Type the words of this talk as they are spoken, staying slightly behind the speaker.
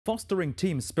Fostering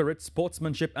team spirit,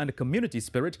 sportsmanship and community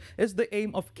spirit is the aim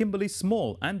of Kimberly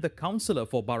Small, and the councillor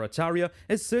for Barataria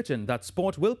is certain that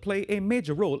sport will play a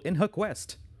major role in her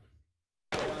quest.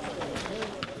 The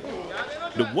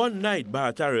one-night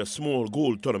Barataria Small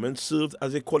Goal Tournament served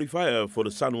as a qualifier for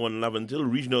the San Juan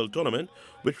Laventil Regional Tournament,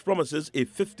 which promises a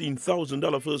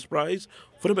 $15,000 first prize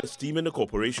for the best team in the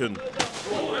corporation.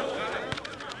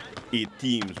 8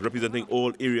 teams representing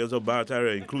all areas of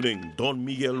Barataria, including Don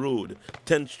Miguel Road,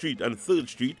 10th Street and 3rd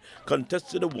Street,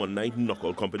 contested a one-night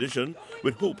knockout competition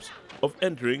with hopes of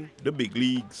entering the big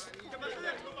leagues.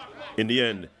 In the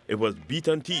end, it was beat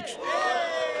and teach,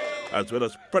 as well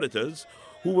as Predators,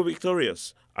 who were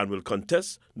victorious and will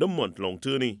contest the month-long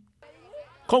tourney.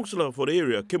 Councillor for the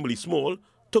area, Kimberly Small,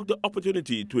 took the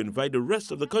opportunity to invite the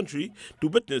rest of the country to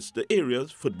witness the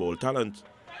area's football talent.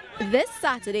 This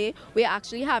Saturday, we're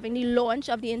actually having the launch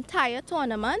of the entire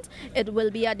tournament. It will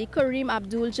be at the Kareem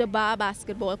Abdul-Jabbar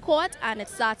basketball court, and it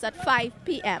starts at 5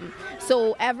 p.m.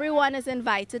 So everyone is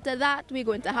invited to that. We're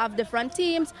going to have different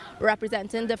teams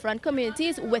representing different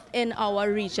communities within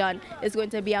our region. It's going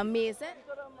to be amazing.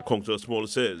 Councillor Small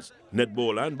says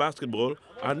netball and basketball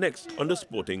are next on the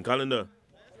sporting calendar.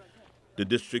 The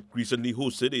district recently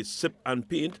hosted a sip and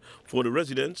paint for the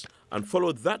residents and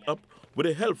followed that up with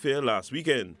a health fair last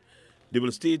weekend. They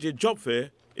will stage a job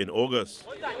fair in August.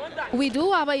 We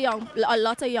do have a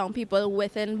lot of young people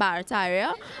within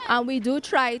Barataria, and we do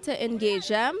try to engage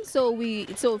them. So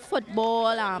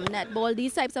football, netball,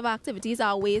 these types of activities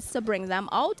are ways to bring them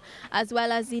out, as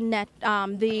well as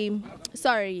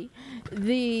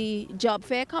the job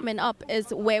fair coming up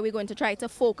is where we're going to try to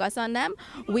focus on them.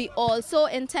 We also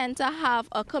intend to have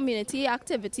a community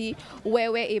activity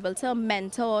where we're able to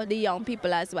mentor the young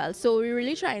people as well. So we're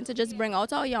really trying to just bring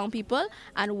out our young people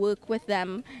and work with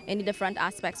them in the different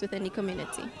aspects within the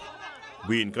community.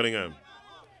 Wayne Cunningham,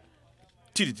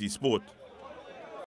 TDT Sport.